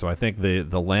anymore. So I think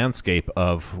the landscape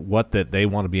of what that they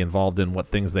want to be involved in, what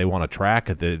things they want to track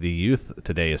at the youth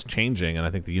today is changing, and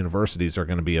I think the universities are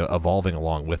going to be evolving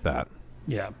along with that.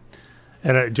 Yeah,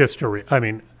 and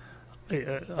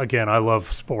again, I love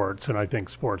sports, and I think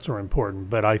sports are important,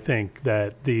 but I think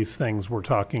that these things we're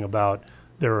talking about,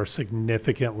 there are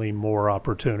significantly more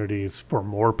opportunities for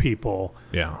more people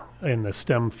in the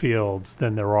STEM fields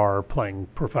than there are playing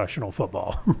professional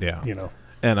football. Yeah. You know.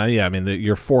 And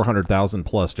your 400,000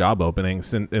 plus job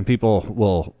openings, and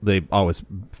people they always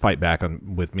fight back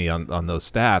with me on those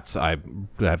stats. I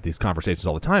have these conversations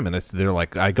all the time, and they're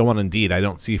like, I go on Indeed, I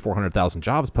don't see 400,000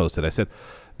 jobs posted. I said,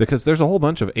 because there's a whole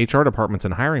bunch of HR departments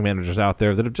and hiring managers out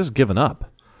there that have just given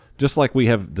up. Just like we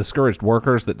have discouraged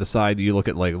workers that decide, you look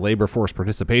at like labor force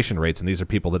participation rates, and these are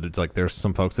people that it's like there's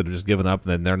some folks that have just given up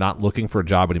and then they're not looking for a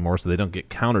job anymore, so they don't get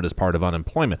counted as part of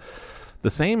unemployment. The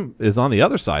same is on the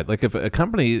other side. Like if a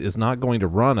company is not going to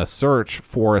run a search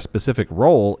for a specific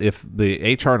role, if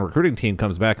the HR and recruiting team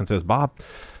comes back and says, Bob,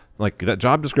 like that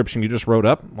job description you just wrote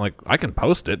up, like I can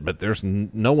post it, but there's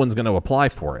no one's going to apply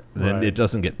for it, then it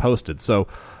doesn't get posted. So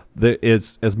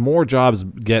as more jobs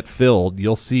get filled,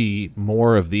 you'll see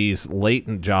more of these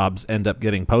latent jobs end up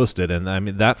getting posted, and I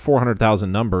mean that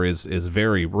 400,000 number is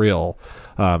very real,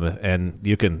 and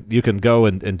you can go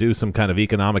and do some kind of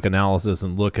economic analysis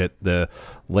and look at the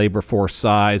labor force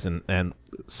size and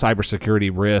cybersecurity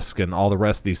risk and all the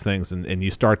rest of these things, and you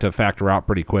start to factor out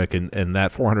pretty quick, and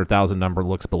that 400,000 number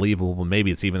looks believable.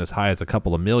 Maybe it's even as high as a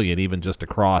couple of million, even just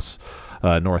across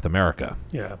North America.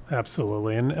 Yeah,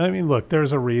 absolutely. And I mean, look,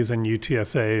 there's a reason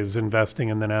UTSA is investing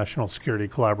in the National Security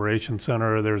Collaboration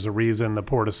Center. There's a reason the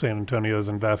Port of San Antonio is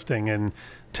investing in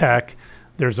tech.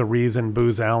 There's a reason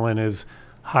Booz Allen is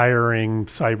hiring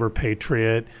Cyber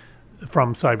Patriot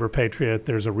from Cyber Patriot.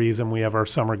 There's a reason we have our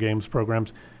summer games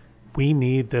programs. We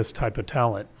need this type of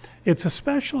talent. It's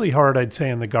especially hard, I'd say,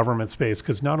 in the government space,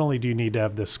 because not only do you need to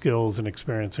have the skills and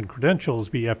experience and credentials,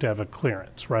 but you have to have a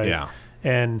clearance, right? Yeah.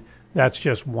 And that's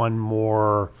just one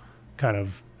more kind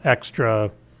of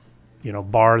extra,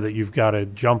 bar that you've got to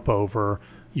jump over.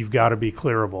 You've got to be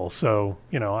clearable. So,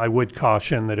 I would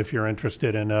caution that if you're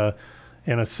interested in a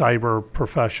cyber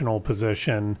professional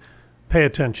position, pay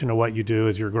attention to what you do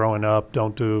as you're growing up.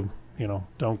 Don't do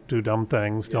dumb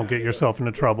things. Don't get yourself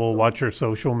into trouble. Watch your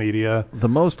social media. The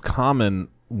most common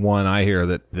one I hear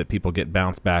that people get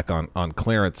bounced back on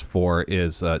clearance for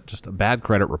is just a bad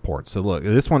credit report. So look,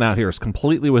 this one out here is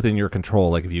completely within your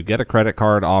control. Like if you get a credit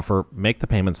card offer, make the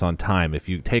payments on time. If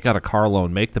you take out a car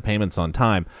loan, make the payments on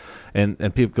time.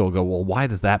 And people go, well, why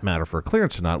does that matter for a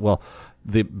clearance or not? Well,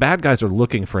 the bad guys are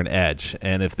looking for an edge,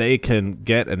 and if they can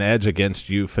get an edge against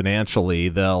you financially,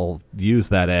 they'll use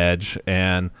that edge,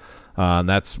 and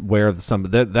that's where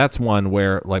that's one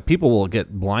where like people will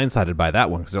get blindsided by that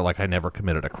one because they're like, I never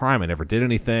committed a crime, I never did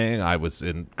anything, I was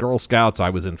in Girl Scouts, I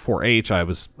was in 4-H, I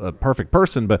was a perfect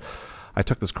person, but I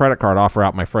took this credit card offer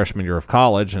out my freshman year of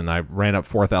college, and I ran up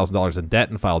 $4,000 in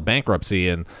debt and filed bankruptcy,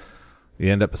 and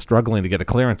you end up struggling to get a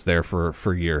clearance there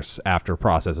for years after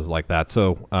processes like that.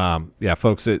 So,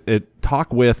 folks,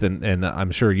 talk with, and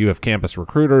I'm sure you have campus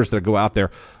recruiters that go out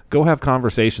there. Go have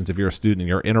conversations if you're a student and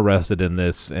you're interested in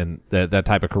this and that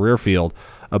type of career field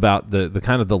about the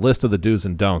kind of the list of the do's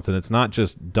and don'ts. And it's not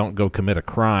just don't go commit a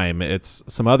crime. It's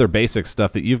some other basic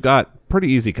stuff that you've got pretty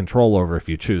easy control over if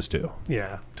you choose to.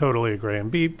 Yeah, totally agree. And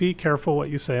be careful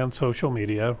what you say on social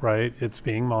media, right? It's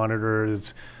being monitored.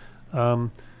 It's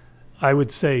I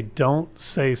would say don't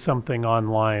say something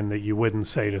online that you wouldn't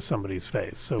say to somebody's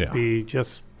face. So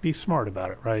be smart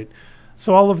about it, right?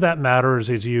 So all of that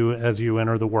matters as you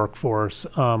enter the workforce.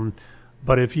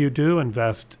 But if you do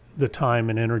invest the time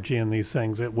and energy in these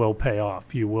things, it will pay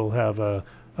off. You will have a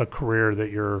career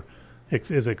that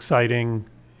is exciting,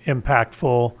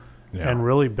 impactful, and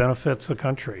really benefits the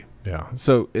country. Yeah.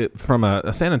 So from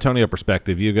a San Antonio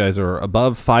perspective, you guys are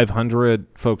above 500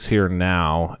 folks here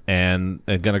now and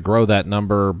going to grow that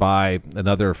number by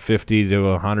another 50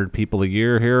 to 100 people a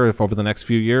year here over the next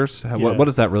few years. Yeah. What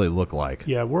does that really look like?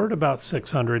 Yeah, we're at about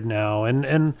 600 now.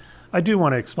 And I do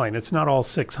want to explain, it's not all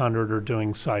 600 are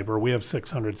doing cyber. We have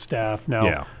 600 staff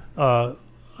now. Yeah.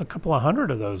 A couple of hundred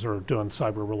of those are doing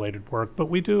cyber-related work, but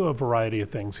we do a variety of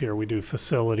things here. We do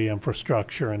facility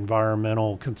infrastructure,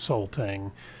 environmental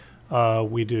consulting.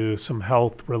 We do some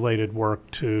health-related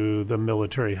work to the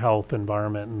military health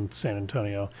environment in San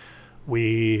Antonio.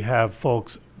 We have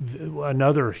folks,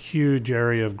 another huge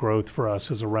area of growth for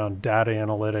us is around data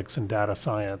analytics and data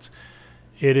science.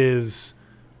 It is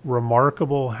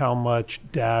remarkable how much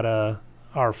data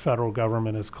our federal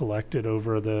government has collected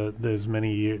over those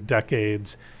many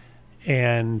decades.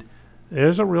 And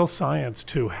there's a real science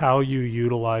to how you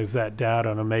utilize that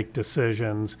data to make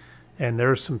decisions. And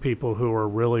there's some people who are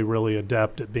really, really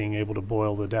adept at being able to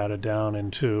boil the data down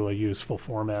into a useful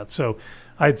format. So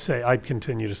I'd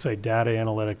continue to say data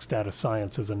analytics, data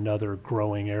science is another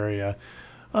growing area.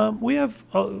 We have,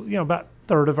 about a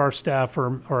third of our staff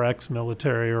are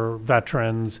ex-military or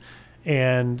veterans.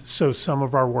 And so some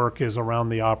of our work is around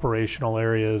the operational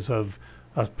areas of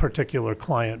a particular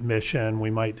client mission. We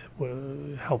might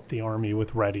help the Army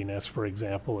with readiness, for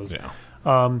example.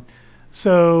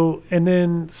 So, and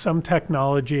then some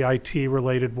technology, IT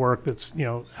related work that's,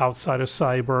 outside of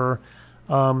cyber.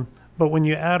 But when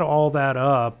you add all that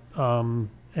up, and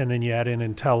then you add in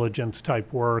intelligence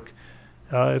type work,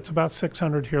 it's about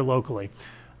 600 here locally.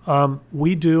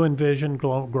 We do envision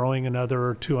growing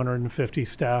another 250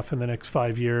 staff in the next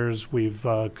 5 years. We've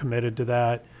committed to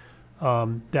that.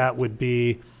 That would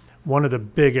be one of the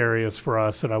big areas for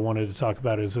us that I wanted to talk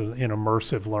about is in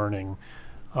immersive learning.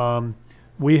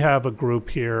 We have a group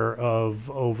here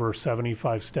of over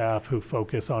 75 staff who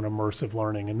focus on immersive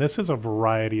learning, and this is a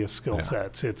variety of skill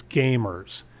sets. It's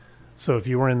gamers. So if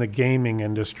you were in the gaming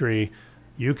industry,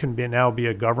 you can now be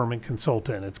a government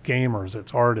consultant. It's gamers,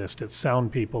 it's artists, it's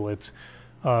sound people, it's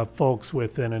folks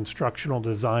with an instructional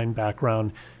design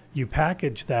background. You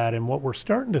package that, and what we're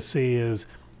starting to see is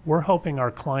we're helping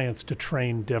our clients to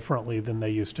train differently than they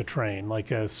used to train.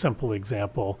 Like a simple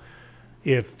example,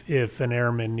 if an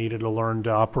airman needed to learn to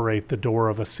operate the door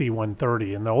of a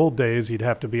C-130. In the old days, you'd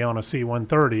have to be on a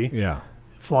C-130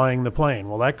 flying the plane.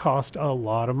 Well, that cost a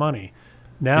lot of money.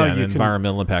 Now and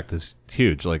environmental impact is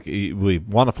huge. Like, we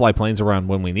want to fly planes around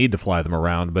when we need to fly them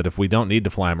around, but if we don't need to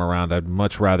fly them around, I'd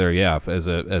much rather, as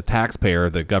a taxpayer,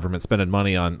 the government spending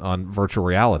money on virtual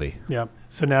reality. Yeah.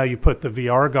 So now you put the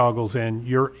VR goggles in,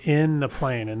 you're in the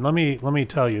plane. And let me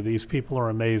tell you, these people are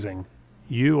amazing.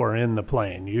 You are in the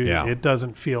plane. It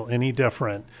doesn't feel any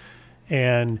different.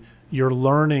 And you're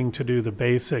learning to do the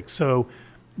basics. So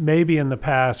maybe in the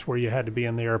past where you had to be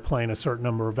in the airplane a certain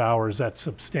number of hours, that's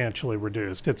substantially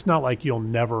reduced. It's not like you'll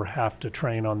never have to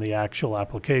train on the actual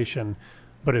application,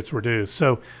 but it's reduced.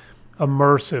 So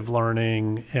immersive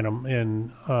learning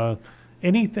in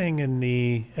anything in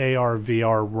the AR,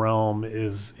 VR realm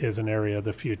is an area of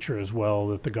the future as well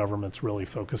that the government's really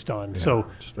focused on. Yeah. So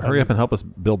just hurry up and help us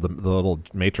build the little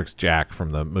Matrix Jack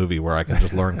from the movie where I can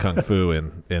just learn Kung Fu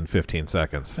in 15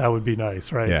 seconds. That would be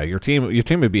nice, right? Yeah, your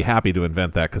team would be happy to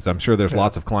invent that because I'm sure there's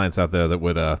lots of clients out there that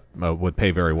would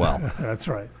pay very well. That's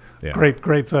right. Yeah.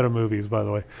 Great set of movies, by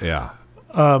the way. Yeah.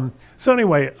 So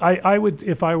anyway, I would,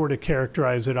 if I were to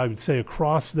characterize it, I would say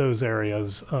across those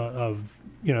areas of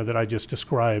that I just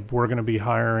described, we're going to be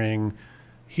hiring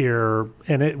here,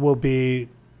 and it will be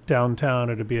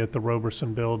downtown. It'll be at the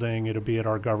Roberson Building. It'll be at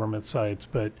our government sites,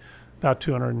 but about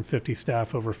 250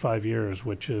 staff over 5 years,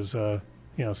 which is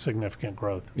significant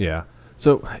growth. Yeah.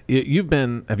 So have you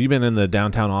been in the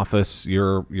downtown office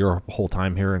your whole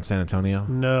time here in San Antonio?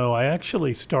 No, I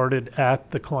actually started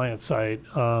at the client site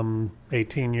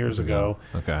 18 years ago.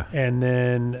 Okay. And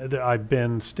then I've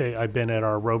been at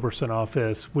our Roberson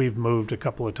office. We've moved a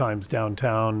couple of times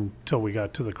downtown till we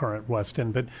got to the current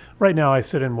Weston. But right now I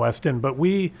sit in Weston, but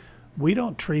we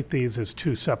don't treat these as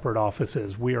two separate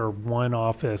offices. We are one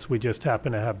office. We just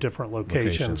happen to have different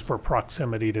locations for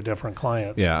proximity to different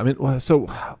clients. Yeah, I mean, so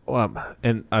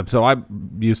I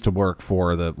used to work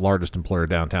for the largest employer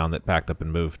downtown that packed up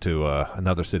and moved to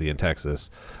another city in Texas,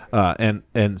 and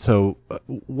so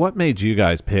what made you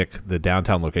guys pick the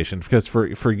downtown location? Because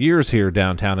for years here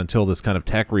downtown, until this kind of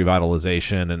tech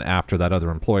revitalization, and after that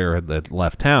other employer had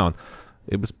left town,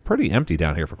 it was pretty empty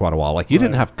down here for quite a while. Like, you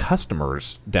didn't have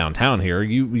customers downtown here.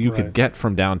 You could get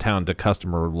from downtown to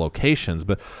customer locations,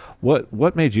 but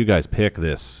what made you guys pick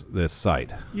this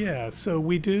site? Yeah, so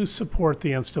we do support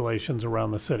the installations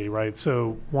around the city, right?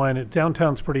 So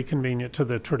downtown's pretty convenient to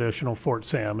the traditional Fort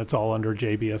Sam. It's all under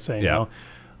JBSA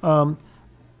now.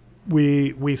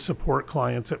 We support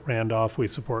clients at Randolph. We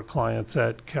support clients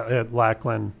at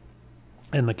Lackland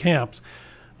and the camps.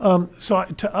 So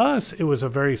to us, it was a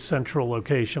very central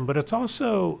location, but it's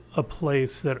also a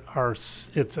place that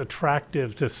it's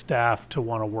attractive to staff to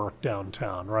want to work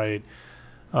downtown, right?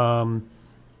 And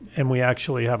we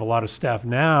actually have a lot of staff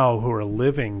now who are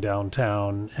living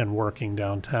downtown and working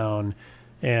downtown,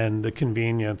 and the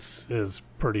convenience is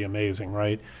pretty amazing,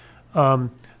 right?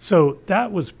 So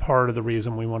that was part of the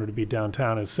reason we wanted to be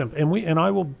downtown. And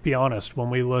I will be honest, when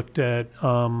we looked at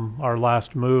our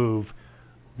last move,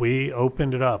 we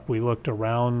opened it up. We looked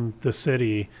around the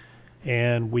city,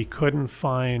 and we couldn't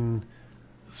find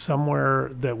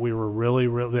somewhere that we were really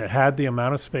that had the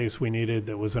amount of space we needed,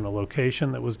 that was in a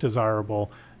location that was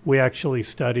desirable. We actually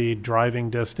studied driving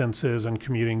distances and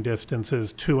commuting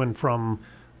distances to and from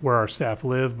where our staff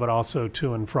lived, but also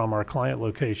to and from our client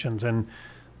locations. And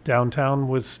downtown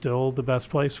was still the best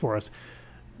place for us.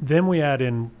 Then we add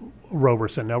in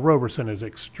Roberson. Now, Roberson is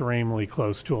extremely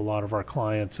close to a lot of our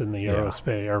clients in the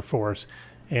Aerospace Air Force,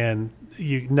 and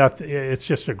it's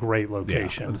just a great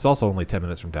location. Yeah, it's also only 10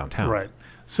 minutes from downtown. Right.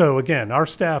 So again, our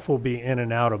staff will be in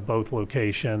and out of both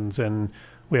locations, and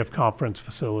we have conference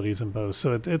facilities in both.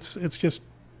 So it's just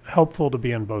helpful to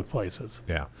be in both places.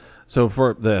 Yeah. So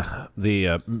for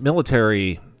the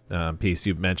military piece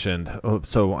you mentioned,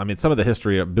 so I mean, some of the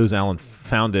history of Booz Allen,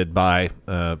 founded by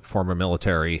former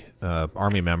military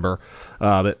Army member,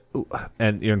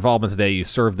 and your involvement today, you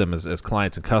served them as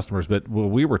clients and customers. But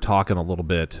we were talking a little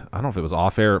bit, I don't know if it was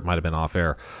off air, it might have been off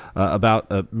air,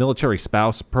 about military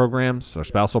spouse programs or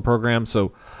spousal programs.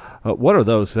 So what are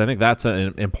those? 'Cause I think that's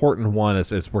an important one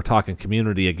as we're talking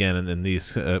community again, and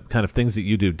these kind of things that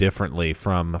you do differently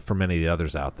from many of the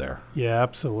others out there. Yeah,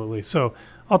 absolutely. So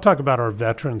I'll talk about our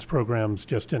veterans programs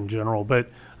just in general, but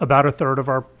about a third of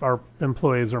our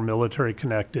employees are military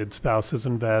connected, spouses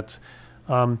and vets.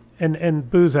 And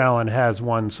Booz Allen has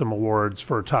won some awards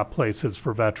for top places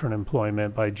for veteran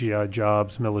employment by GI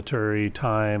Jobs, Military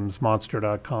Times,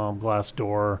 Monster.com,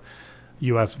 Glassdoor,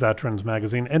 U.S. Veterans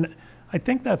Magazine. And I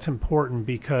think that's important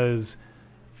because,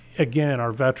 again,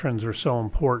 our veterans are so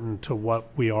important to what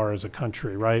we are as a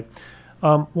country, right?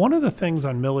 One of the things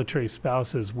on military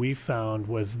spouses we found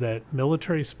was that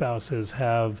military spouses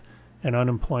have an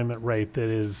unemployment rate that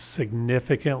is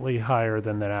significantly higher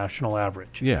than the national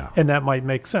average. Yeah. And that might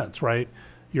make sense, right?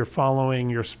 You're following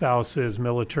your spouse's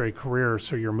military career,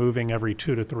 so you're moving every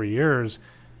 2 to 3 years.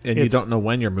 And you don't know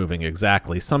when you're moving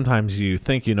exactly. Sometimes you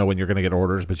think you know when you're going to get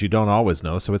orders, but you don't always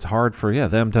know. So it's hard for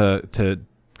them to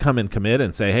come and commit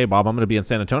and say, hey, Bob, I'm going to be in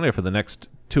San Antonio for the next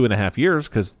 2.5 years,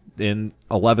 because in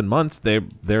 11 months,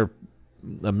 they're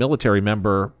a military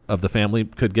member of the family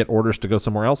could get orders to go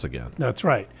somewhere else again. That's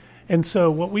right. And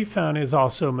so what we found is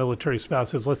also military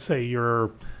spouses, let's say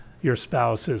your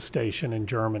spouse is stationed in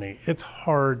Germany. It's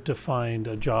hard to find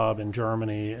a job in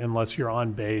Germany unless you're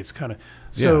on base, kind of.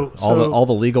 So all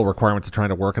the legal requirements of trying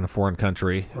to work in a foreign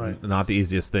country, right. Not the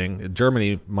easiest thing.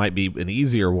 Germany might be an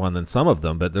easier one than some of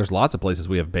them, but there's lots of places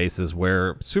we have bases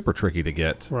where super tricky to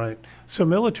get. Right. So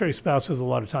military spouses a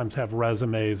lot of times have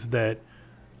resumes that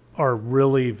are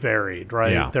really varied,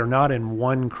 right? Yeah. They're not in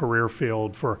one career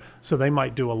field so they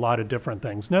might do a lot of different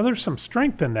things. Now, there's some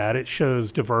strength in that. It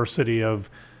shows diversity of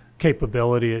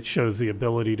capability. It shows the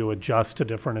ability to adjust to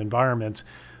different environments.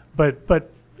 But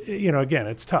again,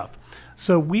 it's tough.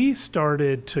 So we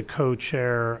started to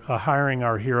co-chair a Hiring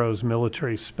Our Heroes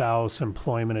Military Spouse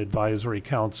Employment Advisory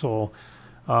Council.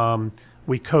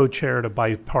 We co-chaired a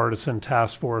bipartisan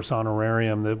task force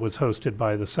honorarium that was hosted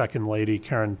by the Second Lady,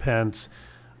 Karen Pence,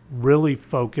 really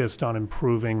focused on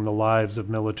improving the lives of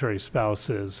military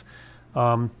spouses.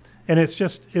 And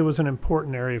it was an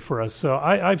important area for us. So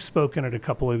I've spoken at a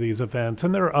couple of these events,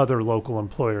 and there are other local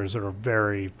employers that are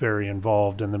very, very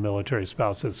involved in the military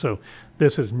spouses. So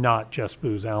this is not just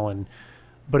Booz Allen,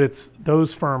 but it's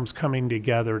those firms coming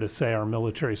together to say our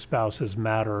military spouses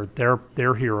matter.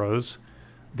 They're heroes.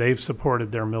 They've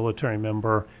supported their military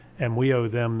member, and we owe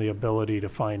them the ability to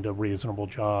find a reasonable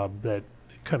job that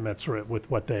commensurate with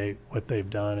what they've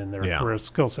done in their career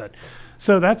skill set.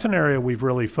 So that's an area we've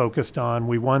really focused on.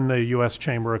 We won the U.S.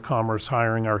 Chamber of Commerce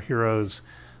Hiring Our Heroes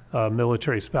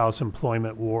Military Spouse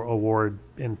Employment Award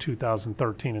in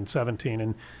 2013 and 17,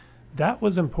 and that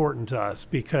was important to us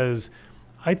because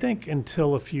I think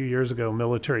until a few years ago,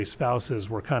 military spouses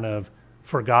were kind of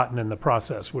forgotten in the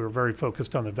process. We were very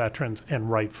focused on the veterans,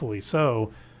 and rightfully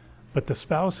so, but the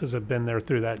spouses have been there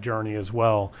through that journey as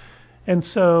well. And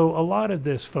so a lot of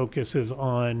this focus is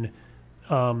on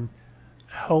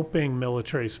helping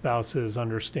military spouses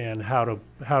understand how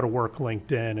to work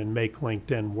LinkedIn and make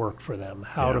LinkedIn work for them,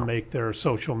 how to make their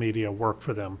social media work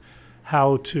for them,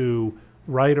 how to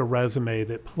write a resume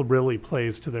that really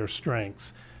plays to their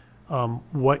strengths,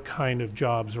 what kind of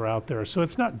jobs are out there. So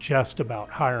it's not just about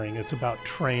hiring, it's about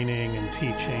training and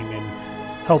teaching and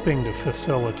helping to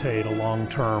facilitate a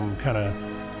long-term kind of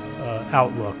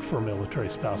outlook for military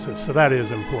spouses. So that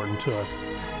is important to us.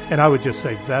 And I would just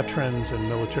say veterans and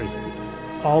military,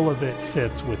 all of it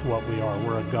fits with what we are.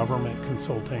 We're a government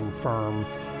consulting firm.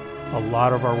 A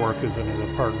lot of our work is in the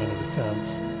Department of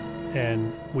Defense,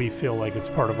 and we feel like it's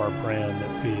part of our brand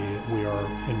that we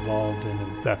are involved in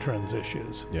veterans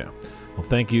issues. Yeah. Well,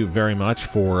 thank you very much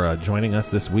for joining us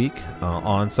this week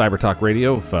on Cyber Talk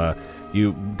Radio. If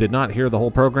you did not hear the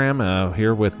whole program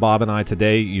here with Bob and I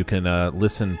today, you can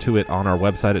listen to it on our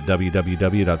website at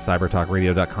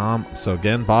www.cybertalkradio.com. So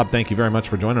again, Bob, thank you very much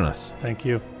for joining us. Thank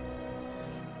you.